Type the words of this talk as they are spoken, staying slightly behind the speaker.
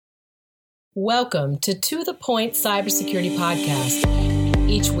Welcome to the Point Cybersecurity Podcast.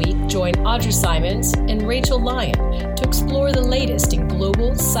 Each week, join Audra Simons and Rachel Lyon to explore the latest in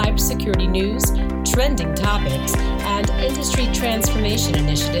global cybersecurity news, trending topics, and industry transformation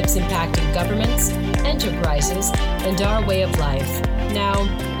initiatives impacting governments, enterprises, and our way of life. Now,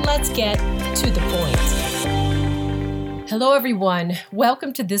 let's get to the point. Hello, everyone.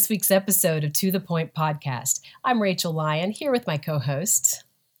 Welcome to this week's episode of To The Point Podcast. I'm Rachel Lyon, here with my co-host,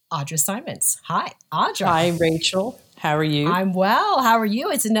 Audra Simons. Hi, Audra. Hi, Rachel. How are you? I'm well. How are you?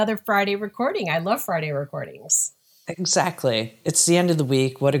 It's another Friday recording. I love Friday recordings. Exactly. It's the end of the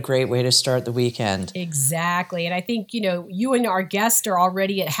week. What a great way to start the weekend. Exactly. And I think, you and our guest are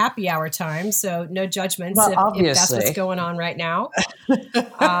already at happy hour time, so no judgments if that's what's going on right now.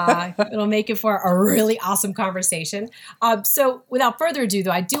 It'll make it for a really awesome conversation. So without further ado,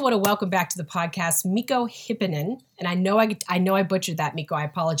 though, I do want to welcome back to the podcast Mikko Hypponen. And I know I butchered that, Mikko. I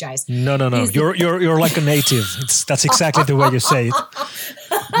apologize. No. You're like a native. That's exactly the way you say it.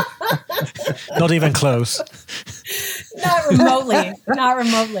 Not even close. Not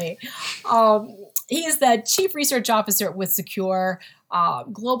remotely. He is the Chief Research Officer with Secure,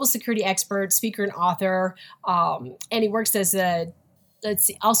 global security expert, speaker, and author. And he works as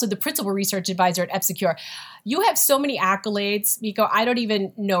also the Principal Research Advisor at F-Secure. You have so many accolades, Mikko. I don't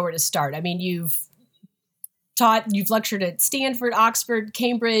even know where to start. I mean, you've lectured at Stanford, Oxford,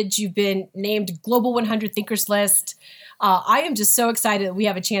 Cambridge. You've been named Global 100 Thinkers List. I am just so excited that we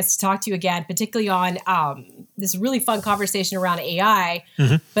have a chance to talk to you again, particularly on this really fun conversation around AI.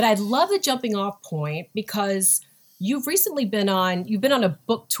 Mm-hmm. But I'd love the jumping off point because you've been on a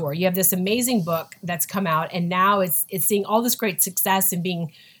book tour. You have this amazing book that's come out, and now it's seeing all this great success and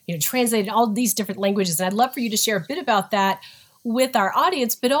being translated in all these different languages. And I'd love for you to share a bit about that with our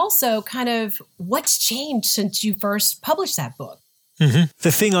audience, but also kind of what's changed since you first published that book. Mm-hmm.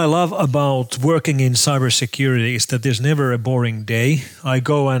 The thing I love about working in cybersecurity is that there's never a boring day. I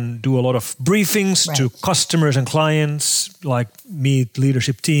go and do a lot of briefings to customers and clients, like meet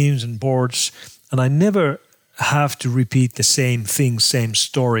leadership teams and boards, and I never have to repeat the same things, same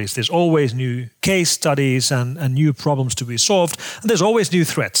stories. There's always new case studies and new problems to be solved, and there's always new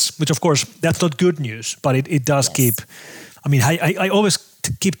threats, which of course, that's not good news, but it does keep... I mean, I always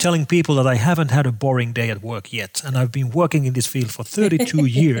keep telling people that I haven't had a boring day at work yet, and I've been working in this field for 32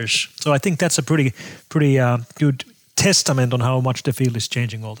 years. So I think that's a pretty good testament on how much the field is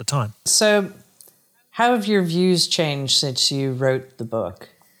changing all the time. So how have your views changed since you wrote the book?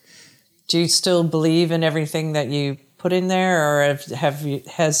 Do you still believe in everything that you put in there, or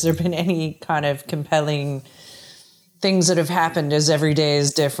has there been any kind of compelling things that have happened as every day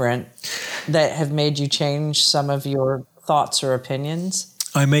is different that have made you change some of your thoughts or opinions?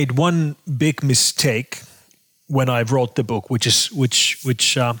 I made one big mistake when I wrote the book, which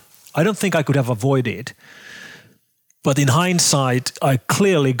I don't think I could have avoided. But in hindsight, I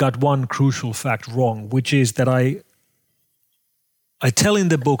clearly got one crucial fact wrong, which is that I tell in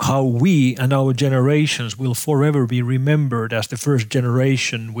the book how we and our generations will forever be remembered as the first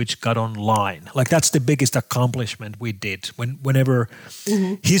generation which got online. Like that's the biggest accomplishment we did. Whenever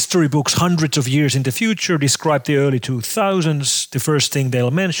history books hundreds of years in the future describe the early 2000s, the first thing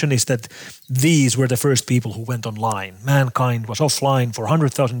they'll mention is that these were the first people who went online. Mankind was offline for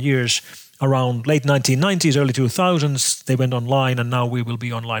 100,000 years. Around late 1990s, early 2000s, they went online, and now we will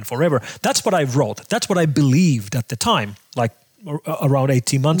be online forever. That's what I wrote. That's what I believed at the time, like around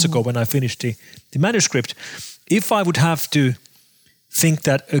 18 months ago when I finished the manuscript. If I would have to think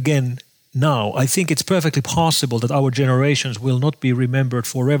that again now, I think it's perfectly possible that our generations will not be remembered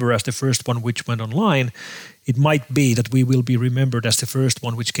forever as the first one which went online. It might be that we will be remembered as the first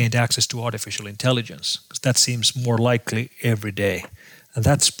one which gained access to artificial intelligence, because that seems more likely every day. And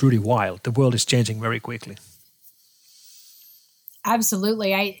that's pretty wild. The world is changing very quickly.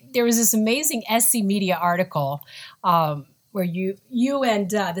 Absolutely. There was this amazing SC Media article where you and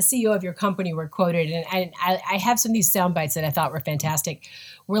the CEO of your company were quoted, and I have some of these sound bites that I thought were fantastic.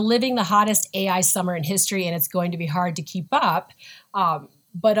 We're living the hottest AI summer in history, and it's going to be hard to keep up.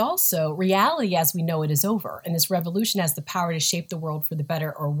 But also, reality as we know it is over, and this revolution has the power to shape the world for the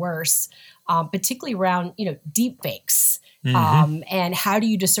better or worse, particularly around deep fakes. And how do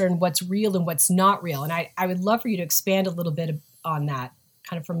you discern what's real and what's not real? And I would love for you to expand a little bit on that,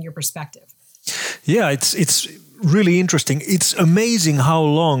 kind of from your perspective. Yeah, it's really interesting. It's amazing how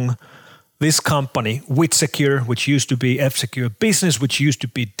long this company, WithSecure, which used to be F-Secure Business, which used to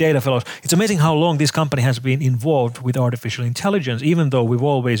be Data Fellows, it's amazing how long this company has been involved with artificial intelligence, even though we've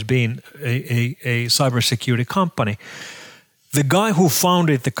always been a cybersecurity company. The guy who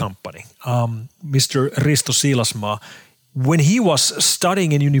founded the company, Mr. Risto Siilasmaa, when he was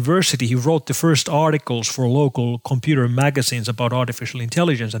studying in university, he wrote the first articles for local computer magazines about artificial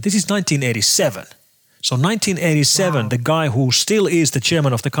intelligence. And this is 1987. So 1987, the guy who still is the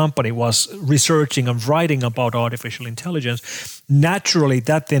chairman of the company was researching and writing about artificial intelligence. Naturally,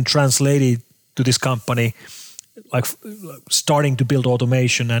 that then translated to this company, like starting to build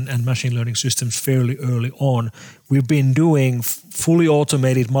automation and machine learning systems fairly early on. We've been doing fully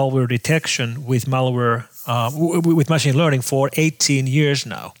automated malware detection with with machine learning for 18 years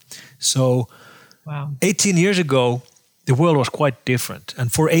now. So 18 years ago, the world was quite different.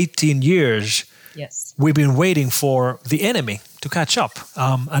 And for 18 years, we've been waiting for the enemy to catch up.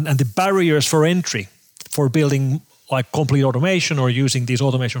 And the barriers for entry for building like complete automation or using these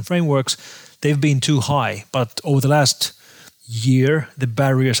automation frameworks, they've been too high. But over the last year, the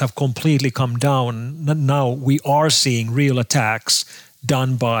barriers have completely come down. Now we are seeing real attacks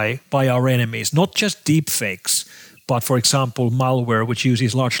done by our enemies, not just deep fakes, but for example, malware, which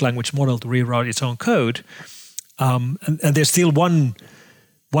uses large language model to rewrite its own code. And there's still one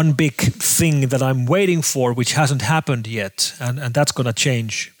big thing that I'm waiting for, which hasn't happened yet, and that's going to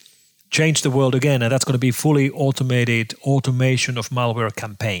change the world again, and that's going to be fully automated automation of malware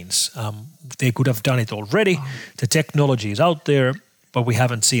campaigns. They could have done it already. The technology is out there, but we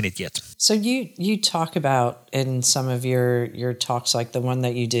haven't seen it yet. So you talk about in some of your talks, like the one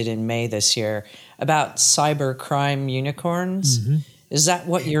that you did in May this year, about cybercrime unicorns. Mm-hmm. Is that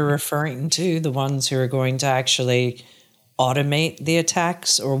what you're referring to, the ones who are going to actually automate the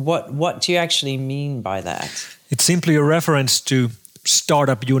attacks, or what do you actually mean by that? It's simply a reference to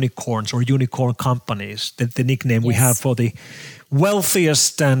startup unicorns or unicorn companies, the nickname we have for the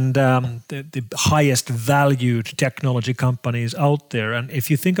wealthiest and the highest valued technology companies out there. And if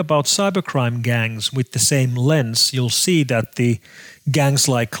you think about cybercrime gangs with the same lens, you'll see that the gangs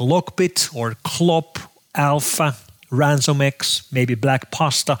like Lockbit or Clop, Alpha, RansomX, maybe Black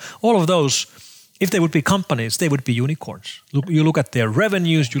Pasta, all of those, if they would be companies, they would be unicorns. You look at their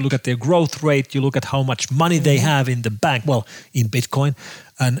revenues, you look at their growth rate, you look at how much money they have in the bank, well, in Bitcoin,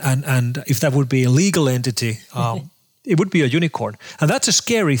 and if that would be a legal entity, it would be a unicorn. And that's a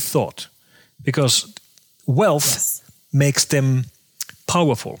scary thought, because wealth makes them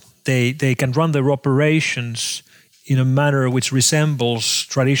powerful. They can run their operations in a manner which resembles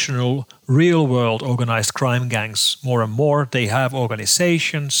traditional real-world organized crime gangs more and more. They have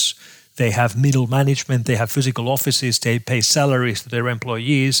organizations, they have middle management, they have physical offices, they pay salaries to their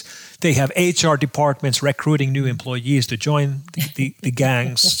employees, they have HR departments recruiting new employees to join the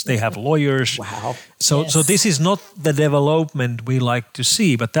gangs, they have lawyers. Wow. So this is not the development we like to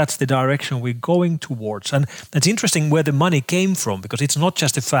see, but that's the direction we're going towards. And it's interesting where the money came from, because it's not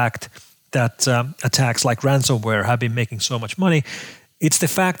just the fact that attacks like ransomware have been making so much money. It's the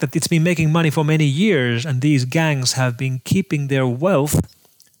fact that it's been making money for many years, and these gangs have been keeping their wealth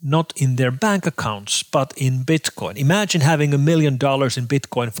not in their bank accounts, but in Bitcoin. Imagine having $1 million in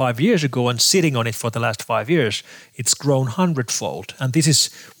Bitcoin 5 years ago and sitting on it for the last 5 years. It's grown 100-fold. And this is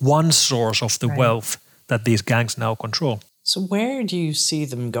one source of the wealth that these gangs now control. So where do you see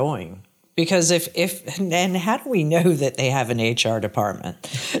them going? Because and how do we know that they have an HR department?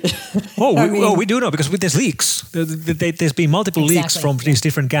 We do know, because there's leaks. There's been multiple leaks from these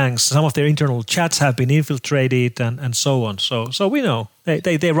different gangs. Some of their internal chats have been infiltrated and so on. So we know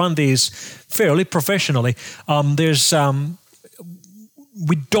they run these fairly professionally.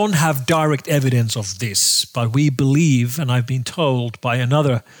 We don't have direct evidence of this, but we believe, and I've been told by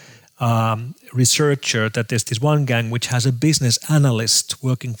another researcher, that there's this one gang which has a business analyst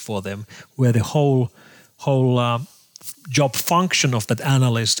working for them, where the whole job function of that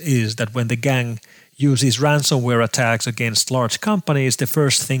analyst is that when the gang uses ransomware attacks against large companies, the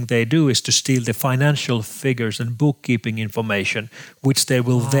first thing they do is to steal the financial figures and bookkeeping information, which they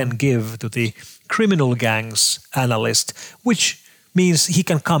will then give to the criminal gang's analyst, which means he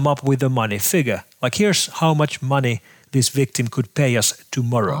can come up with a money figure. Like, here's how much money this victim could pay us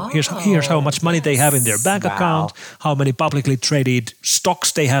tomorrow. Here's how much money they have in their bank account, how many publicly traded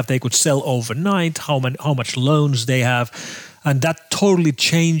stocks they have they could sell overnight, how much loans they have. And that totally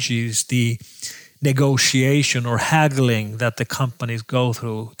changes the negotiation or haggling that the companies go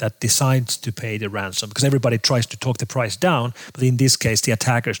through that decides to pay the ransom, because everybody tries to talk the price down, but in this case, the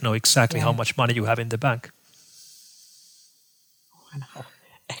attackers know exactly how much money you have in the bank. Wow.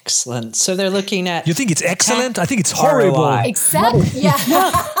 Excellent. So they're looking at... You think it's excellent? I think it's horrible. Except, I think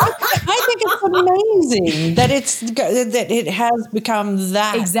it's amazing that it has become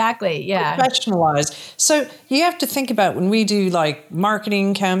that professionalized. So you have to think about when we do like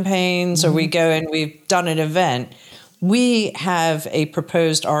marketing campaigns, or we go and we've done an event, we have a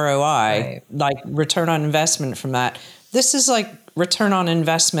proposed ROI, like return on investment from that. This is like return on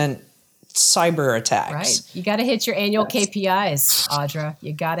investment cyber attacks. Right. You got to hit your annual KPIs, Audra.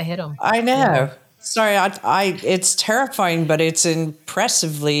 You got to hit them. I know. Yeah. Sorry, I it's terrifying, but it's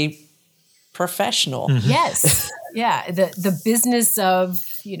impressively professional. Mm-hmm. Yes. Yeah. The business of,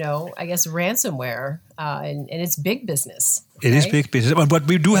 I guess ransomware, and it's big business. It is big business. But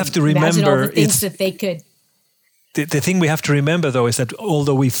we do have to remember imagine all the things that they could. The thing we have to remember, though, is that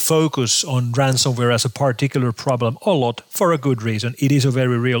although we focus on ransomware as a particular problem a lot, for a good reason, it is a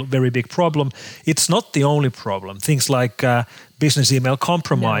very real, very big problem. It's not the only problem. Things like business email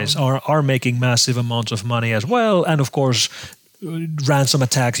compromise are making massive amounts of money as well. And of course, ransom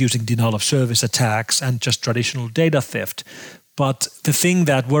attacks using denial of service attacks and just traditional data theft. But the thing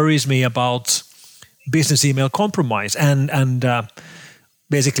that worries me about business email compromise and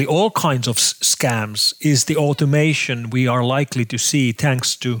basically all kinds of scams is the automation we are likely to see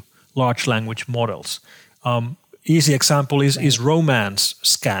thanks to large language models. Easy example is romance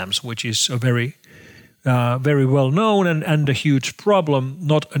scams, which is a very well known and a huge problem,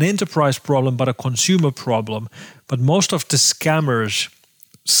 not an enterprise problem, but a consumer problem. But most of the scammers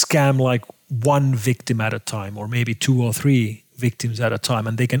scam like one victim at a time, or maybe 2 or 3 victims at a time,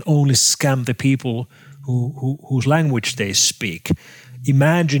 and they can only scam the people whose language they speak.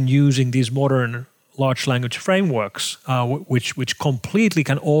 Imagine using these modern large language frameworks, which completely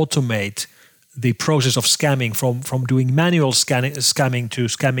can automate the process of scamming from doing manual scamming to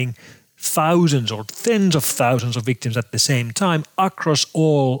scamming thousands or tens of thousands of victims at the same time across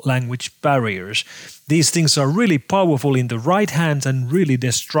all language barriers. These things are really powerful in the right hands and really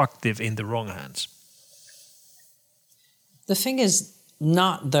destructive in the wrong hands. The thing is,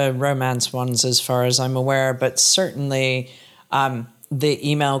 not the romance ones as far as I'm aware, but certainly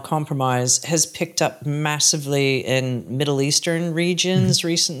the email compromise has picked up massively in Middle Eastern regions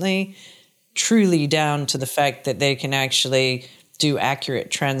recently, truly down to the fact that they can actually do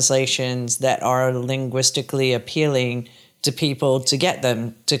accurate translations that are linguistically appealing to people to get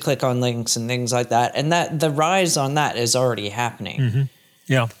them to click on links and things like that. And that the rise on that is already happening. Mm-hmm.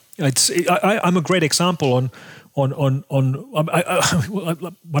 Yeah, I'm a great example on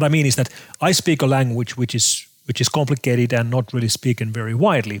what I mean is that I speak a language which is complicated and not really spoken very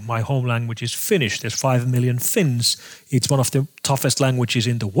widely. My home language is Finnish. There's 5 million Finns. It's one of the toughest languages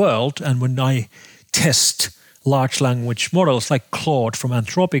in the world. And when I test large language models like Claude from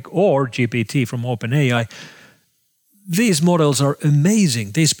Anthropic or GPT from OpenAI, these models are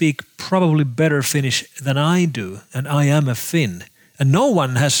amazing. They speak probably better Finnish than I do, and I am a Finn. And no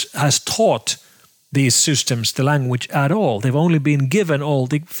one has taught these systems the language at all. They've only been given all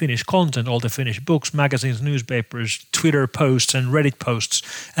the Finnish content, all the Finnish books, magazines, newspapers, Twitter posts and Reddit posts,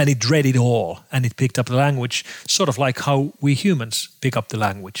 and it read it all, and it picked up the language, sort of like how we humans pick up the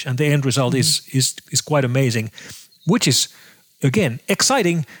language. And the end result is quite amazing, which is, again,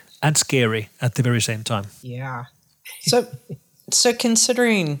 exciting and scary at the very same time. Yeah. So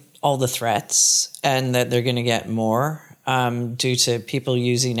considering all the threats and that they're going to get more, due to people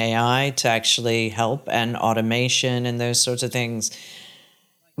using AI to actually help and automation and those sorts of things.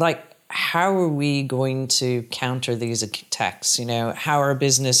 Like, how are we going to counter these attacks? How are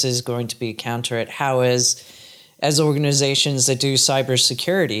businesses going to be counter it? How as organizations that do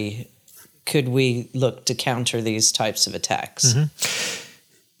cybersecurity, could we look to counter these types of attacks? Mm-hmm.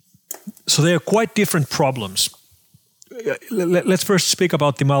 So they are quite different problems. Let's first speak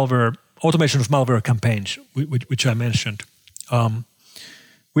about the automation of malware campaigns, which I mentioned.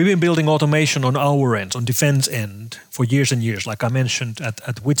 We've been building automation on our end, on defense end, for years and years. Like I mentioned at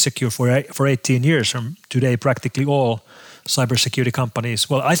WithSecure for 18 years. Today, practically all cybersecurity companies,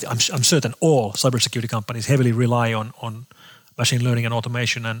 well, I'm certain all cybersecurity companies heavily rely on machine learning and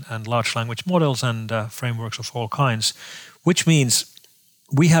automation and large language models and frameworks of all kinds, which means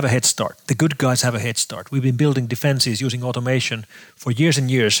we have a head start. The good guys have a head start. We've been building defenses using automation for years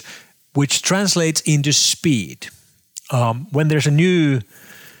and years, which translates into speed. When there's a new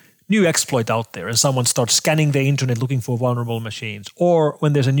exploit out there and someone starts scanning the internet looking for vulnerable machines, or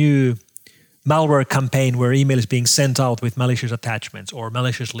when there's a new malware campaign where email is being sent out with malicious attachments or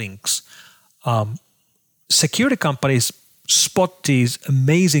malicious links, security companies spot these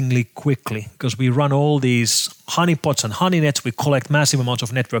amazingly quickly because we run all these honeypots and honeynets. We collect massive amounts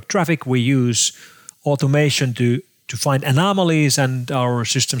of network traffic. We use automation to find anomalies, and our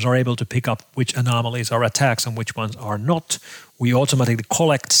systems are able to pick up which anomalies are attacks and which ones are not. We automatically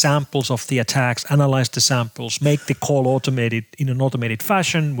collect samples of the attacks, analyze the samples, make the call automated in an automated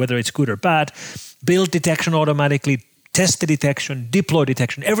fashion, whether it's good or bad, build detection automatically, test the detection, deploy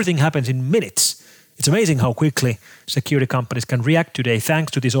detection. Everything happens in minutes. It's amazing how quickly security companies can react today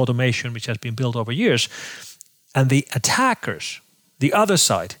thanks to this automation which has been built over years. And the attackers, the other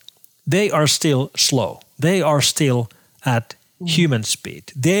side, they are still slow. They are still at human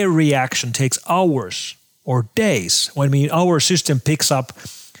speed. Their reaction takes hours or days. When our system picks up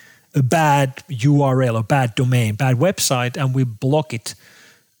a bad URL, a bad domain, bad website, and we block it.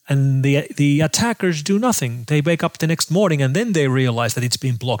 And the attackers do nothing. They wake up the next morning and then they realize that it's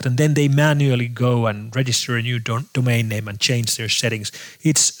been blocked. And then they manually go and register a new domain name and change their settings.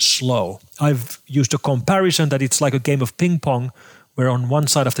 It's slow. I've used a comparison that it's like a game of ping pong, where on one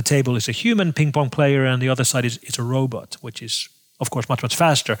side of the table is a human ping pong player and the other side is a robot, which is, of course, much, much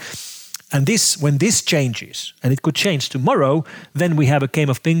faster. And when this changes, and it could change tomorrow, then we have a game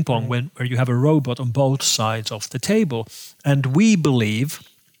of ping pong where you have a robot on both sides of the table. And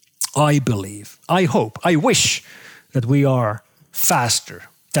I believe, I hope, I wish that we are faster,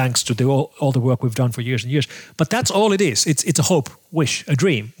 thanks to all the work we've done for years and years. But that's all it is. It's a hope, wish, a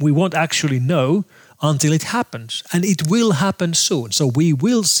dream. We won't actually know until it happens. And it will happen soon. So we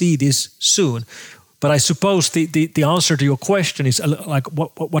will see this soon. But I suppose the answer to your question is like,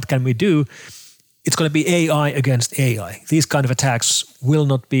 what can we do? It's going to be AI against AI. These kind of attacks will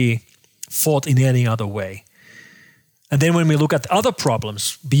not be fought in any other way. And then when we look at other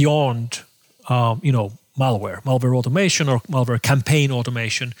problems beyond, malware automation or malware campaign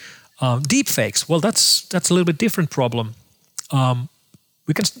automation, deepfakes, well, that's a little bit different problem.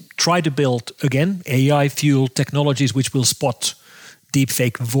 We can try to build, again, AI-fueled technologies which will spot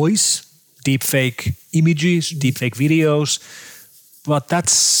deepfake voice, deepfake images, deepfake videos, but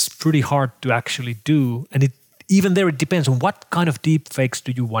that's pretty hard to actually do. And even there, it depends on what kind of deepfakes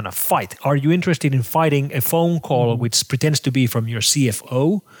do you want to fight. Are you interested in fighting a phone call which pretends to be from your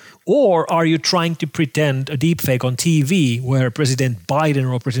CFO? Or are you trying to pretend a deepfake on TV where President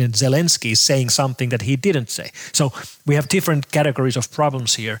Biden or President Zelensky is saying something that he didn't say? So we have different categories of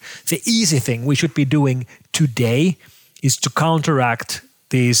problems here. The easy thing we should be doing today is to counteract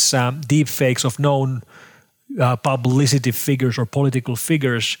these deepfakes of known publicity figures or political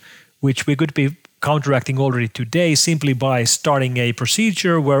figures, which we could be counteracting already today simply by starting a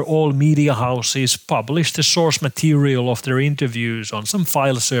procedure where all media houses publish the source material of their interviews on some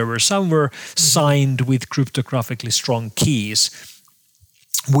file server somewhere signed with cryptographically strong keys,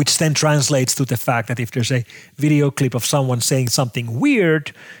 which then translates to the fact that if there's a video clip of someone saying something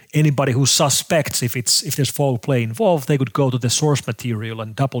weird, anybody who suspects if there's foul play involved, they could go to the source material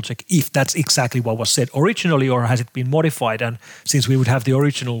and double check if that's exactly what was said originally or has it been modified. And since we would have the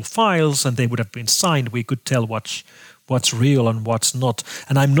original files and they would have been signed, we could tell what's real and what's not.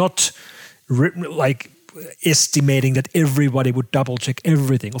 And I'm not estimating that everybody would double check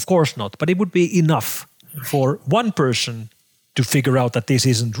everything. Of course not. But it would be enough for one person to figure out that this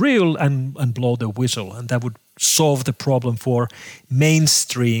isn't real and blow the whistle. And that would solve the problem for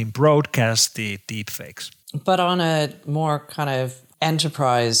mainstream broadcast deepfakes. But on a more kind of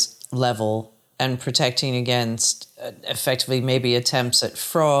enterprise level and protecting against effectively maybe attempts at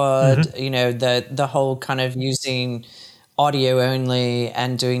fraud, the whole kind of using audio only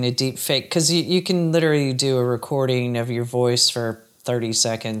and doing a deepfake, because you can literally do a recording of your voice for 30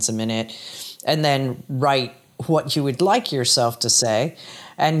 seconds, a minute, and then write what you would like yourself to say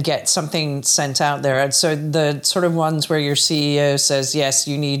and get something sent out there. And so the sort of ones where your CEO says, yes,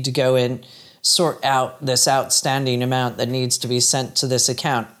 you need to go and sort out this outstanding amount that needs to be sent to this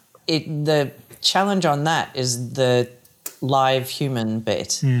account. The challenge on that is the live human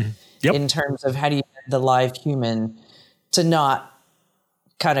bit. Yep. In terms of how do you get the live human to not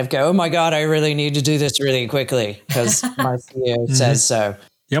kind of go, oh my God, I really need to do this really quickly because my CEO says so.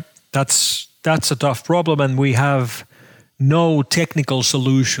 Yep, that's a tough problem, and we have no technical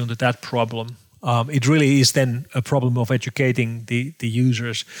solution to that problem. It really is then a problem of educating the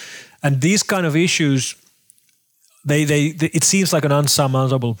users. And these kind of issues, they it seems like an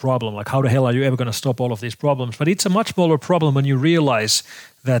unsurmountable problem. Like, how the hell are you ever going to stop all of these problems? But it's a much smaller problem when you realize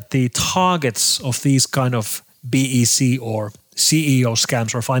that the targets of these kind of BEC or CEO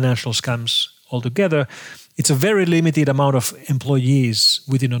scams or financial scams altogether, it's a very limited amount of employees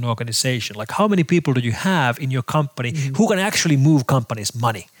within an organization. Like, how many people do you have in your company who can actually move companies'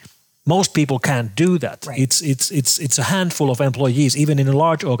 money? Most people can't do that. Right. It's a handful of employees, even in a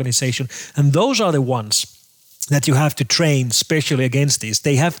large organization, and those are the ones that you have to train specially against these.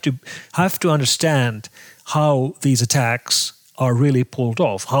 They have to understand how these attacks are really pulled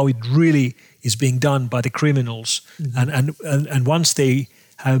off, how it really is being done by the criminals, and once they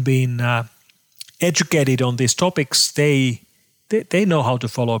have been educated on these topics, they know how to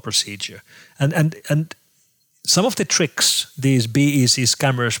follow a procedure. And some of the tricks these BEC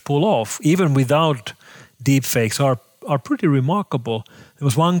scammers pull off, even without deepfakes, are are pretty remarkable. There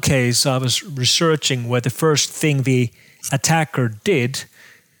was one case I was researching where the first thing the attacker did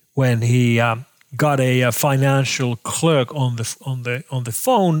when he got a financial clerk on the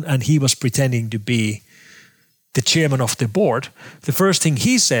phone, and he was pretending to be the chairman of the board. The first thing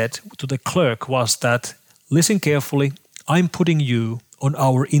he said to the clerk was that, listen carefully, I'm putting you on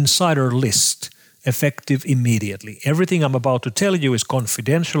our insider list, effective immediately. Everything I'm about to tell you is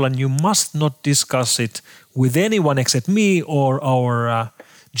confidential, and you must not discuss it with anyone except me or our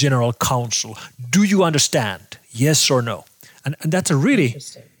general counsel. Do you understand? Yes or no? And that's a really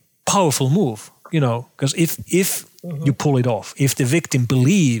powerful move, because if you pull it off, if the victim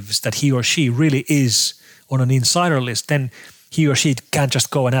believes that he or she really is on an insider list, then he or she can't just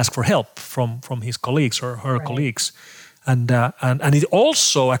go and ask for help from his colleagues or her colleagues. And it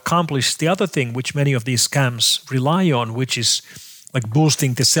also accomplishes the other thing which many of these scams rely on, which is like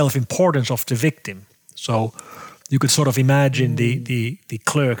boosting the self-importance of the victim. So you could sort of imagine the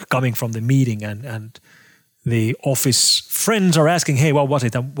clerk coming from the meeting and the office friends are asking, hey, what was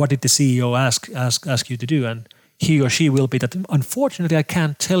it? And what did the CEO ask you to do? And he or she will be that, unfortunately, I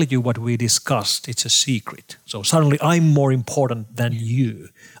can't tell you what we discussed. It's a secret. So suddenly I'm more important than you.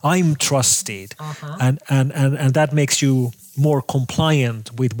 I'm trusted. And that makes you more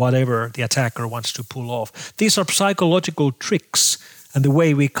compliant with whatever the attacker wants to pull off. These are psychological tricks, and the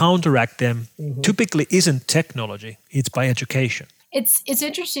way we counteract them typically isn't technology. It's by education. It's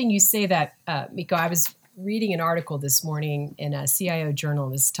interesting you say that, Mikko. I was reading an article this morning in a CIO journal.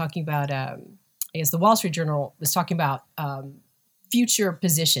 It was talking about... I guess the Wall Street Journal was talking about future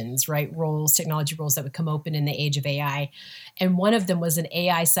positions, right? Roles, technology roles that would come open in the age of AI. And one of them was an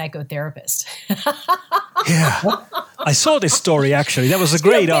AI psychotherapist. Yeah. I saw this story, actually. That was a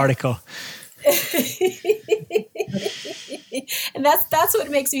great article. And that's what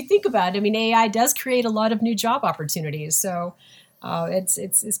it makes me think about. I mean, AI does create a lot of new job opportunities. So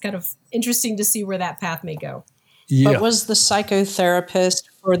it's kind of interesting to see where that path may go. Yeah. But was the psychotherapist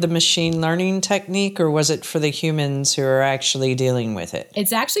for the machine learning technique, or was it for the humans who are actually dealing with it?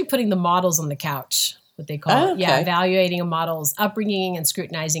 It's actually putting the models on the couch, what they call it. Yeah, evaluating a model's upbringing and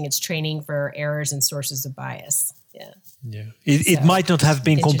scrutinizing its training for errors and sources of bias. Yeah. It might not have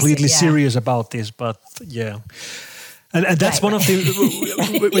been completely serious about this, but yeah. And that's one of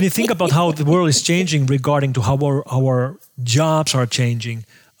the, when you think about how the world is changing regarding to how our jobs are changing,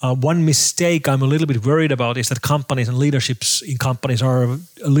 one mistake I'm a little bit worried about is that companies and leaderships in companies are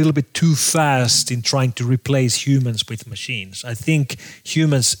a little bit too fast in trying to replace humans with machines. I think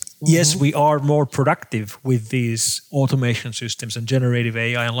humans, yes, we are more productive with these automation systems and generative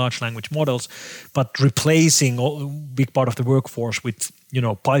AI and large language models, but replacing a big part of the workforce with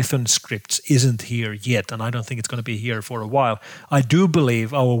Python scripts isn't here yet, and I don't think it's going to be here for a while. I do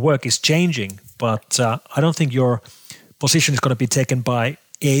believe our work is changing, but I don't think your position is going to be taken by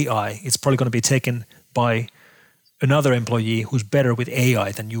AI. It's probably going to be taken by another employee who's better with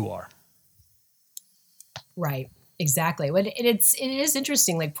AI than you are. Right, exactly. It is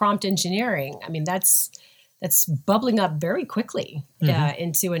interesting, like prompt engineering. I mean, that's bubbling up very quickly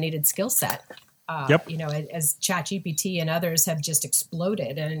into a needed skill set. As ChatGPT and others have just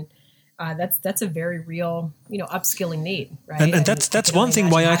exploded, and that's a very real upskilling need, right? And that's one thing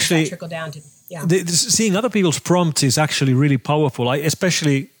why actually trickle down to seeing other people's prompts is actually really powerful. I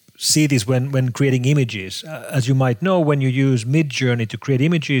especially see this when creating images. As you might know, when you use Midjourney to create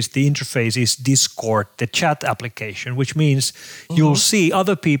images, the interface is Discord, the chat application, which means you'll see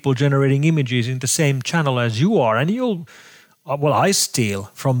other people generating images in the same channel as you are, and you'll. I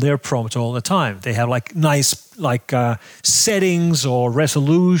steal from their prompts all the time. They have nice settings or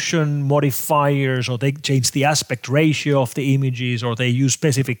resolution modifiers, or they change the aspect ratio of the images, or they use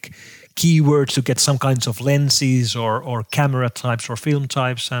specific keywords to get some kinds of lenses or camera types or film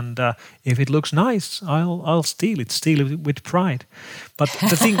types. And if it looks nice, I'll steal it with pride. But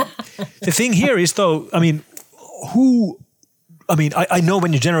the thing here is, though, I know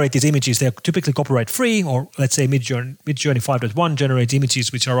when you generate these images, they're typically copyright free, or let's say Midjourney 5.1 generates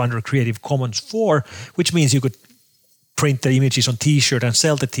images which are under Creative Commons 4, which means you could print the images on T-shirt and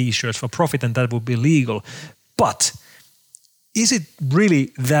sell the T-shirts for profit, and that would be legal. But is it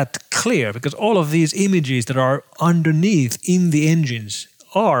really that clear? Because all of these images that are underneath in the engines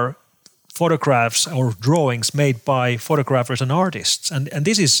are photographs or drawings made by photographers and artists. And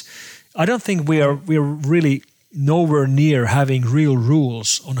this is, I don't think we're really nowhere near having real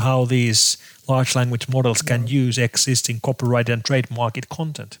rules on how these large language models can use existing copyright and trademarked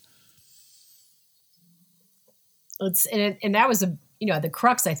content. And that was the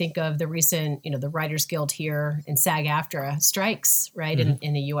crux, I think, of the recent, the Writers Guild here and SAG-AFTRA strikes, right,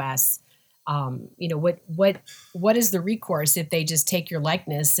 in the U.S. What is the recourse if they just take your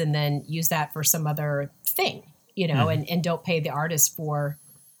likeness and then use that for some other thing, and don't pay the artist for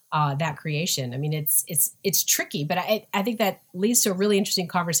that creation? I mean, it's tricky, but I think that leads to a really interesting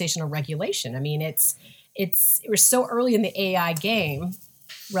conversation on regulation. I mean, we're so early in the AI game,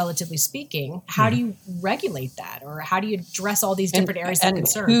 relatively speaking. How do you regulate that, or how do you address all these different areas of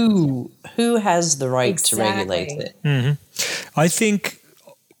concern? Who has the right to regulate it? Mm-hmm. I think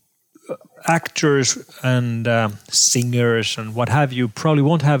actors and singers and what have you probably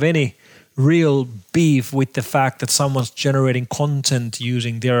won't have any real beef with the fact that someone's generating content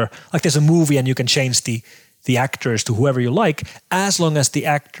using there's a movie and you can change the actors to whoever you like, as long as the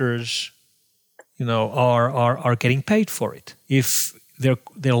actors are getting paid for it. If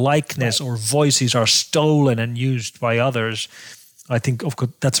their likeness or voices are stolen and used by others, I think of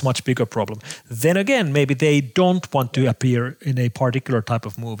course that's a much bigger problem. Then again, maybe they don't want to appear in a particular type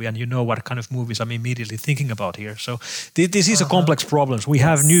of movie, and what kind of movies I'm immediately thinking about here. So this is a complex problem. We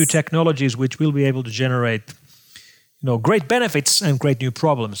have new technologies which will be able to generate great benefits and great new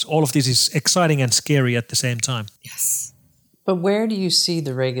problems. All of this is exciting and scary at the same time. Yes. But where do you see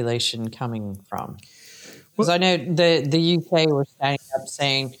the regulation coming from? Because I know the UK were standing up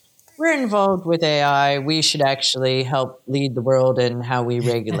saying, we're involved with AI, we should actually help lead the world in how we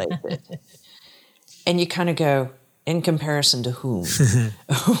regulate it. And you kind of go, in comparison to whom?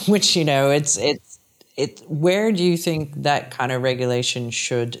 Which, where do you think that kind of regulation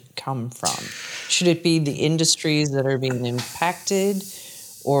should come from? Should it be the industries that are being impacted,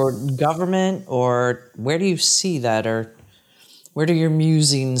 or government, or where do you see that, or where do your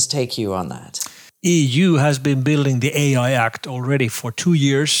musings take you on that? EU has been building the AI Act already for 2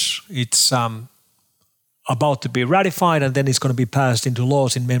 years. It's about to be ratified, and then it's going to be passed into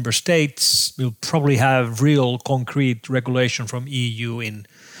laws in member states. We'll probably have real concrete regulation from EU in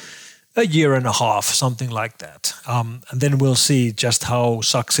a year and a half, something like that. And then we'll see just how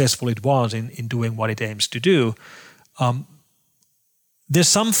successful it was in doing what it aims to do. There's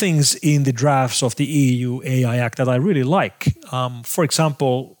some things in the drafts of the EU AI Act that I really like. For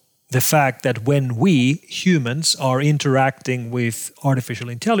example, the fact that when we humans are interacting with artificial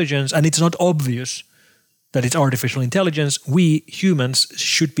intelligence, and it's not obvious that it's artificial intelligence, we humans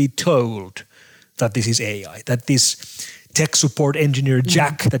should be told that this is AI, that this tech support engineer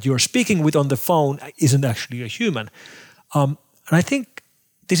Jack that you're speaking with on the phone isn't actually a human. And I think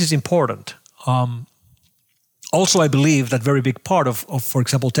this is important. Also, I believe that very big part of, for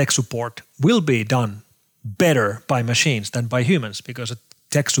example, tech support will be done better by machines than by humans, because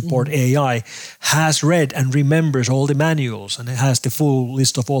tech support AI has read and remembers all the manuals, and it has the full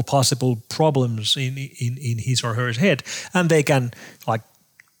list of all possible problems in his or her head, and they can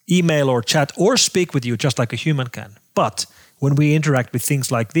email or chat or speak with you just like a human can. But when we interact with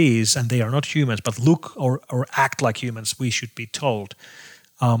things like these, and they are not humans but look or act like humans, we should be told.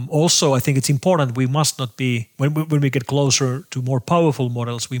 Also, I think it's important we must not be, when we get closer to more powerful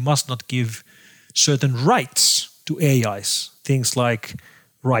models, we must not give certain rights to AIs, things like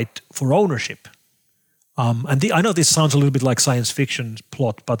right for ownership. I know this sounds a little bit like science fiction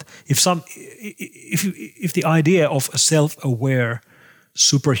plot, but if the idea of a self-aware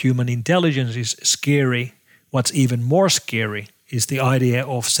superhuman intelligence is scary, what's even more scary is the idea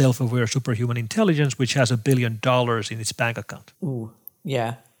of self-aware superhuman intelligence, which has $1 billion in its bank account. Ooh,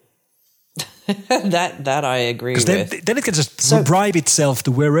 yeah. that I agree with. Then it can just bribe itself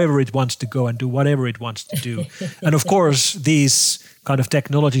to wherever it wants to go and do whatever it wants to do. And of course, these kind of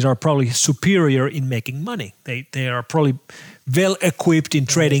technologies are probably superior in making money. They are probably well equipped in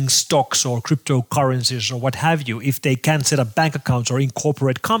trading stocks or cryptocurrencies or what have you. If they can set up bank accounts or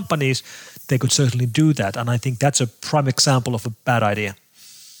incorporate companies, they could certainly do that. And I think that's a prime example of a bad idea.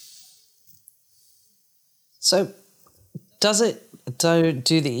 So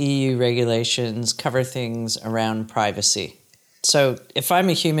do the EU regulations cover things around privacy? So if I'm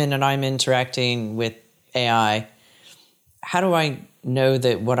a human and I'm interacting with AI, how do I know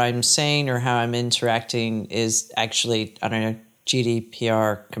that what I'm saying or how I'm interacting is actually,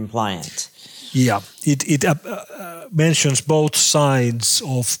 GDPR compliant? Yeah, it mentions both sides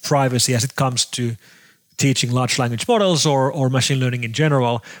of privacy as it comes to teaching large language models or machine learning in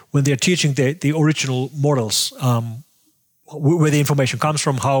general. When they're teaching the original models, where the information comes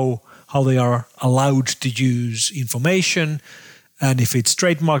from, how they are allowed to use information, and if it's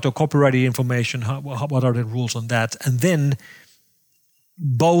trademarked or copyrighted information, what are the rules on that? And then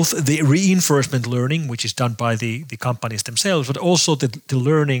both the reinforcement learning, which is done by the companies themselves, but also the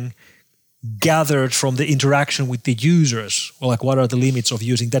learning gathered from the interaction with the users. Well, what are the limits of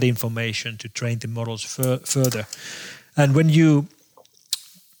using that information to train the models further? And when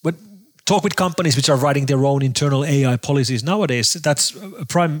talk with companies which are writing their own internal AI policies nowadays, that's a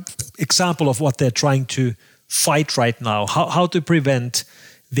prime example of what they're trying to fight right now. How to prevent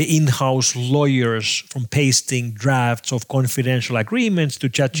the in-house lawyers from pasting drafts of confidential agreements to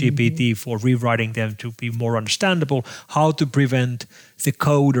ChatGPT for rewriting them to be more understandable. How to prevent the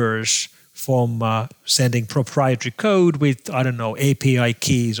coders from sending proprietary code with, API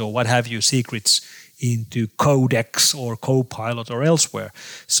keys or what have you, secrets into Codex or Copilot or elsewhere.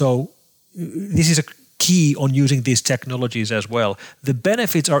 So this is a key on using these technologies as well. The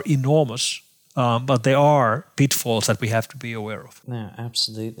benefits are enormous, but there are pitfalls that we have to be aware of. Yeah,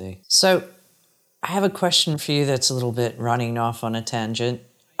 absolutely. So I have a question for you that's a little bit running off on a tangent.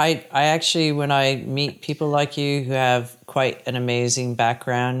 I actually, when I meet people like you who have quite an amazing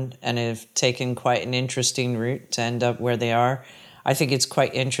background and have taken quite an interesting route to end up where they are, I think it's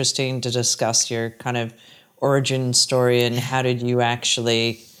quite interesting to discuss your kind of origin story and how did you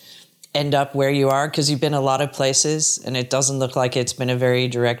actually end up where you are, because you've been a lot of places and it doesn't look like it's been a very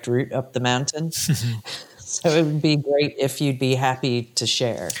direct route up the mountain. So it would be great if you'd be happy to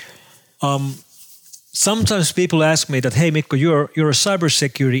share. Sometimes people ask me that, hey, Mikko, you're a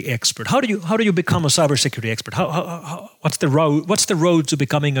cybersecurity expert. How do you become a cybersecurity expert? What's the road to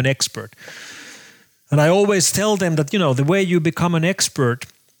becoming an expert? And I always tell them that, the way you become an expert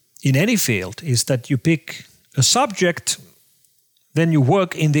in any field is that you pick a subject, then you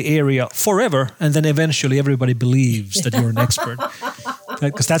work in the area forever, and then eventually everybody believes that you're an expert.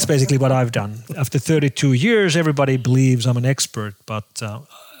 Because that's basically what I've done. After 32 years, everybody believes I'm an expert, but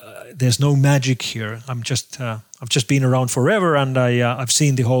there's no magic here. I've just been around forever, and I've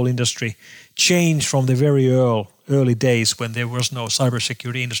seen the whole industry change from the very early days when there was no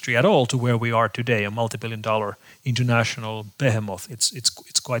cybersecurity industry at all to where we are today, a multi-billion-dollar international behemoth.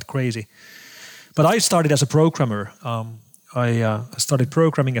 It's quite crazy. But I started as a programmer. I started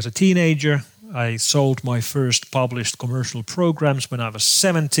programming as a teenager. I sold my first published commercial programs when I was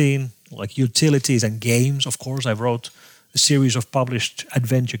 17, like utilities and games. Of course, I wrote a series of published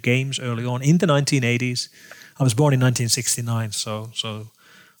adventure games early on in the 1980s. I was born in 1969, so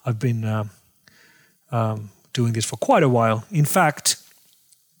I've been doing this for quite a while. In fact,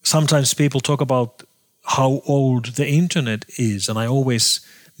 sometimes people talk about how old the internet is, and I always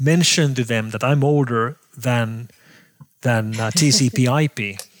mention to them that I'm older than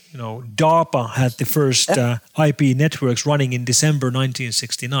TCP/IP. DARPA had the first IP networks running in December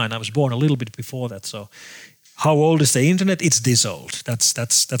 1969. I was born a little bit before that, so. How old is the internet? It's this old.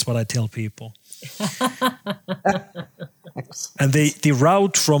 That's what I tell people. And the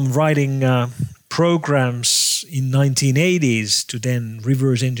route from writing programs in 1980s to then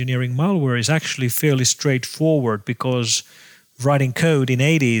reverse engineering malware is actually fairly straightforward, because writing code in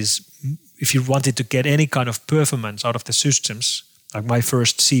 80s, if you wanted to get any kind of performance out of the systems, like my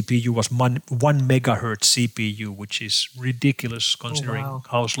first CPU was 1 megahertz CPU, which is ridiculous considering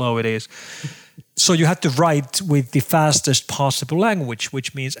how slow it is. So you had to write with the fastest possible language,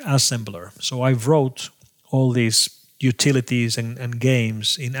 which means assembler. So I wrote all these utilities and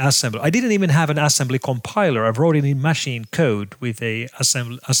games in assembler. I didn't even have an assembly compiler. I wrote it in machine code with a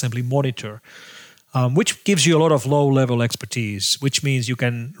assembly monitor, which gives you a lot of low-level expertise, which means you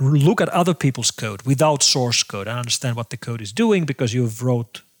can look at other people's code without source code and understand what the code is doing because you've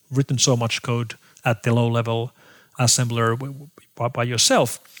written so much code at the low-level assembler by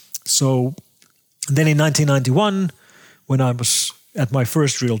yourself. So then in 1991, when I was at my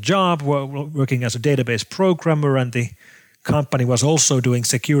first real job, working as a database programmer, and the company was also doing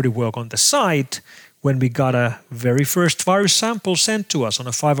security work on the side, when we got a very first virus sample sent to us on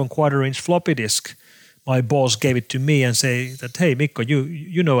a 5 1/4-inch floppy disk, my boss gave it to me and say that, hey, Mikko,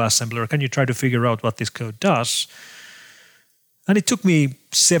 you know assembler, can you try to figure out what this code does? And it took me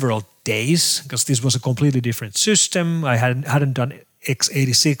several days because this was a completely different system. I hadn't done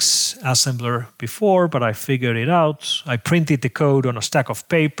x86 assembler before, but I figured it out. I printed the code on a stack of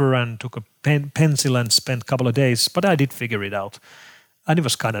paper and took a pencil and spent a couple of days, but I did figure it out. And it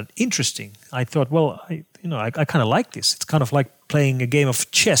was kind of interesting. I thought, well, I kind of like this. It's kind of like playing a game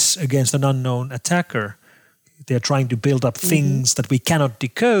of chess against an unknown attacker. They're trying to build up things that we cannot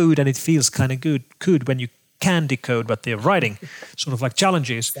decode, and it feels kind of good when you can decode what they're writing, sort of like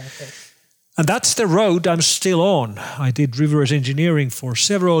challenges. Exactly. And that's the road I'm still on. I did reverse engineering for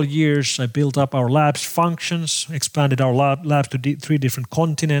several years. I built up our lab's functions, expanded our lab to 3 different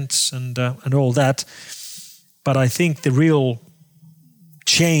continents and all that. But I think the real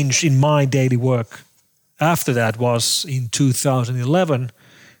change in my daily work after that was in 2011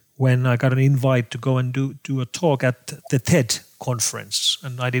 when I got an invite to go and do a talk at the TED conference.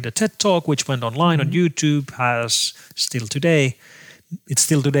 And I did a TED talk which went online on YouTube, has still today it's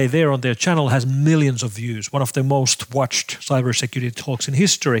still today there on their channel, has millions of views, one of the most watched cybersecurity talks in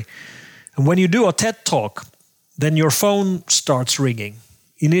history. And when you do a TED Talk, then your phone starts ringing.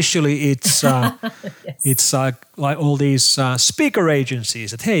 Initially, it's Yes. it's like all these speaker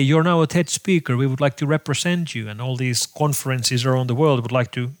agencies that, hey, you're now a TED speaker. We would like to represent you, and all these conferences around the world would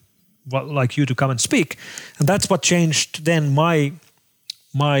like you to come and speak. And that's what changed then my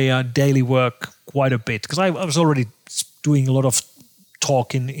daily work quite a bit, because I was already doing a lot of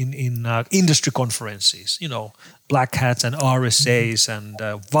talk in industry conferences, black hats and RSAs and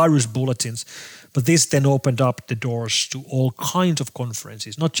virus bulletins. But this then opened up the doors to all kinds of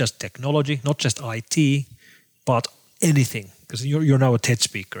conferences, not just technology, not just IT, but anything, because you're now a TED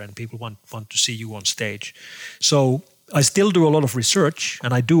speaker and people want to see you on stage. So I still do a lot of research,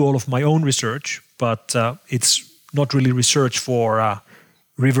 and I do all of my own research, but it's not really research for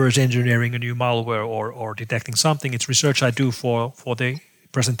reverse engineering a new malware or detecting something. It's research I do for the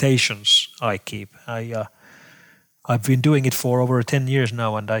presentations I keep. I've been doing it for over 10 years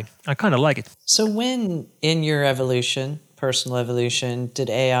now, and I kind of like it. So when in your evolution, personal evolution, did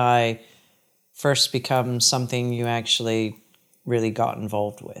AI first become something you actually really got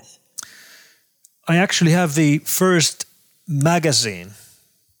involved with? I actually have the first magazine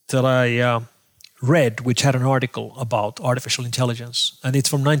that I read, which had an article about artificial intelligence, and it's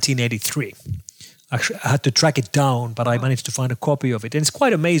from 1983. Actually, I had to track it down, but I managed to find a copy of it. And it's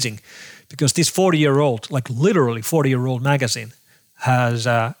quite amazing because this 40-year-old, like literally 40-year-old magazine has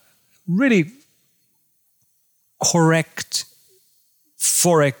a really correct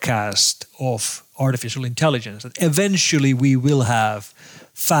forecast of artificial intelligence. That eventually we will have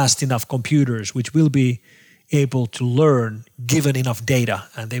fast enough computers which will be able to learn given enough data,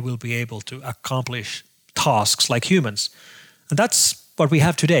 and they will be able to accomplish tasks like humans. And that's what we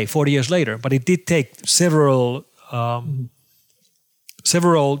have today, 40 years later. But it did take several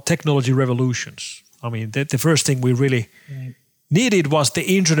technology revolutions. I mean, the first thing we really needed was the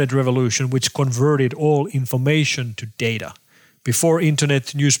internet revolution, which converted all information to data. Before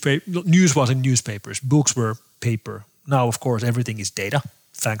internet, news was in newspapers, books were paper. Now, of course, everything is data,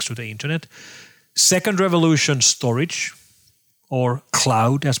 thanks to the internet. Second revolution, storage, or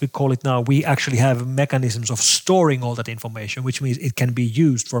cloud, as we call it now. We actually have mechanisms of storing all that information, which means it can be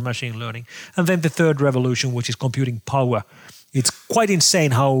used for machine learning. And then the third revolution, which is computing power. It's quite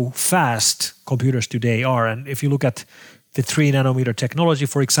insane how fast computers today are. And if you look at the 3 nanometer technology,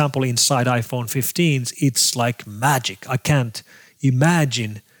 for example, inside iPhone 15s, it's like magic. I can't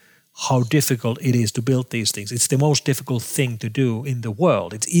imagine how difficult it is to build these things. It's the most difficult thing to do in the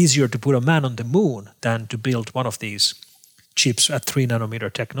world. It's easier to put a man on the moon than to build one of these chips at 3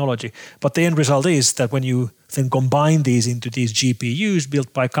 nanometer technology. But the end result is that when you then combine these into these GPUs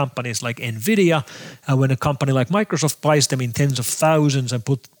built by companies like NVIDIA, and when a company like Microsoft buys them in tens of thousands and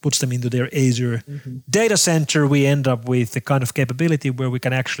puts them into their Azure data center, we end up with the kind of capability where we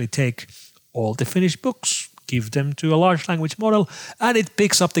can actually take all the finished books, give them to a large language model, and it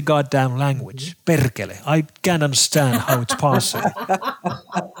picks up the goddamn language. Perkele. I can't understand how it's possible.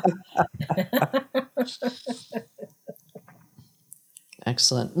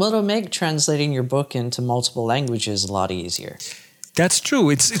 Excellent. Well, it'll make translating your book into multiple languages a lot easier. That's true.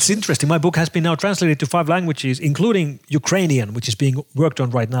 It's interesting. My book has been now translated to 5 languages, including Ukrainian, which is being worked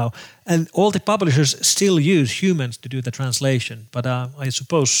on right now. And all the publishers still use humans to do the translation. But I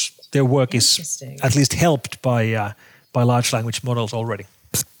suppose their work is at least helped by large language models already.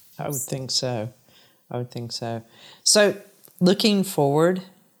 I would think so. So, looking forward,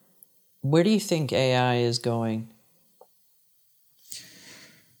 where do you think AI is going?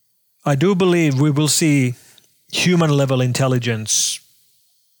 I do believe we will see human-level intelligence,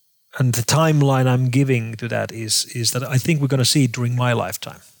 and the timeline I'm giving to that is that I think we're going to see it during my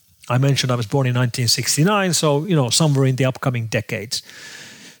lifetime. I mentioned I was born in 1969, so somewhere in the upcoming decades.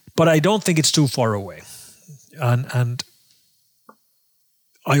 But I don't think it's too far away. And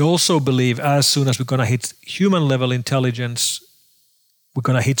I also believe as soon as we're going to hit human-level intelligence, we're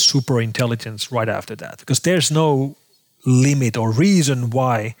going to hit super intelligence right after that, because there's no limit or reason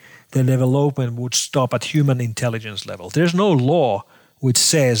why the development would stop at human intelligence level. There's no law which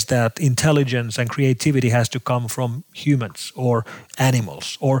says that intelligence and creativity has to come from humans or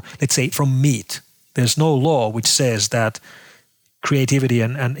animals, or let's say from meat. There's no law which says that creativity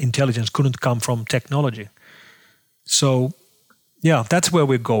and intelligence couldn't come from technology. So, yeah, that's where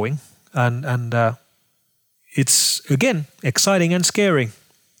we're going. And it's, again, exciting and scary.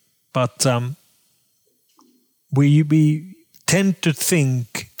 But we tend to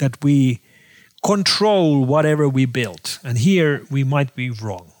think that we control whatever we build. And here we might be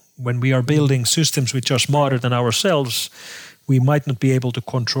wrong. When we are building systems which are smarter than ourselves, we might not be able to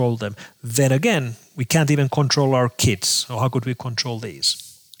control them. Then again, we can't even control our kids. So how could we control these?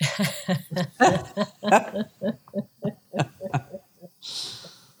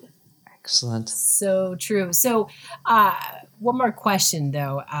 Excellent. So true. So one more question,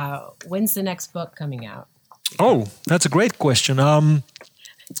 though. When's the next book coming out? Oh, that's a great question.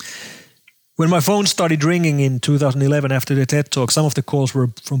 When my phone started ringing in 2011 after the TED Talk, some of the calls were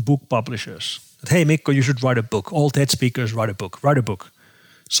from book publishers. Hey, Mikko, you should write a book. All TED speakers write a book.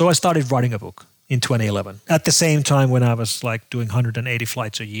 So I started writing a book in 2011. At the same time when I was like doing 180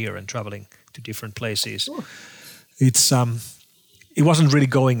 flights a year and traveling to different places. Ooh. It wasn't really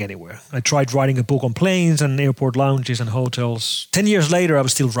going anywhere. I tried writing a book on planes and airport lounges and hotels. 10 years later, I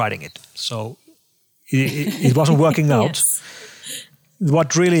was still writing it. So it wasn't working out. Yes.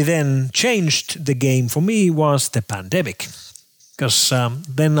 What really then changed the game for me was the pandemic. Because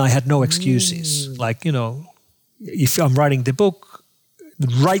then I had no excuses. Like, you know, if I'm writing the book,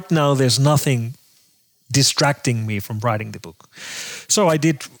 right now there's nothing distracting me from writing the book. So I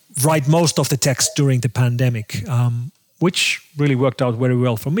did write most of the text during the pandemic, which really worked out very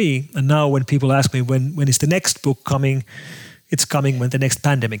well for me. And now when people ask me when is the next book coming, it's coming when the next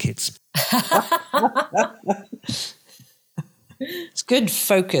pandemic hits. It's good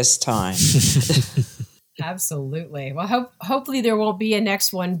focus time. Absolutely. Well, hopefully there won't be a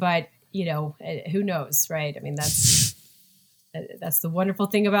next one, but you know, who knows, right? I mean, that's the wonderful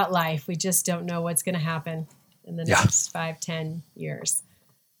thing about life. We just don't know what's going to happen in the next 5-10 years.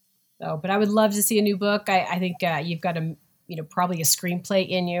 So, but I would love to see a new book. I think you've got probably a screenplay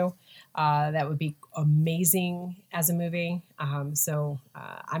in you that would be amazing as a movie. I'm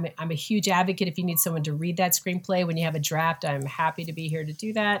a huge advocate. If you need someone to read that screenplay when you have a draft, I'm happy to be here to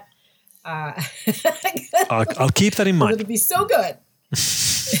do that. I'll keep that in mind. It would be so good.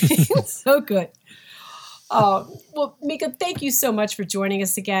 So good. Well, Mikko, thank you so much for joining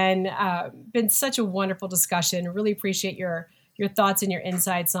us again. Been such a wonderful discussion. Really appreciate your thoughts and your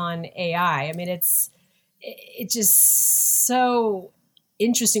insights on AI. I mean, it's just so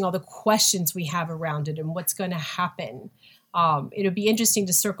interesting, all the questions we have around it and what's going to happen. It'll be interesting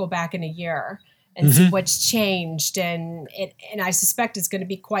to circle back in a year and see what's changed. And I suspect it's going to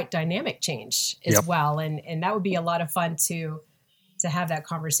be quite dynamic change as well. And that would be a lot of fun to have that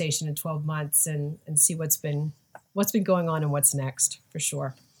conversation in 12 months and see what's been going on and what's next, for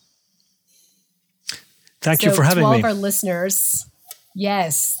sure. Thank you for having me. To all of our listeners,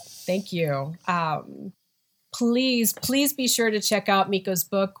 yes, thank you. Please be sure to check out Mikko's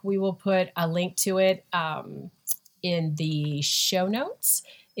book. We will put a link to it in the show notes.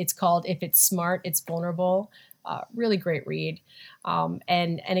 It's called If It's Smart, It's Vulnerable. Really great read.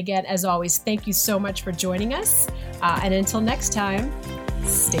 And again, as always, thank you so much for joining us. And until next time,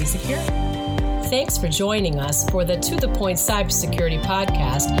 stay secure. Thanks for joining us for the To The Point Cybersecurity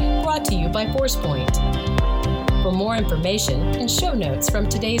Podcast, brought to you by ForcePoint. For more information and show notes from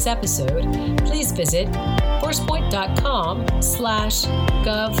today's episode, please visit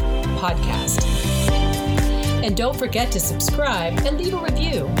forcepoint.com/govpodcast. And don't forget to subscribe and leave a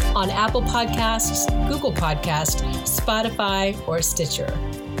review on Apple Podcasts, Google Podcasts, Spotify, or Stitcher.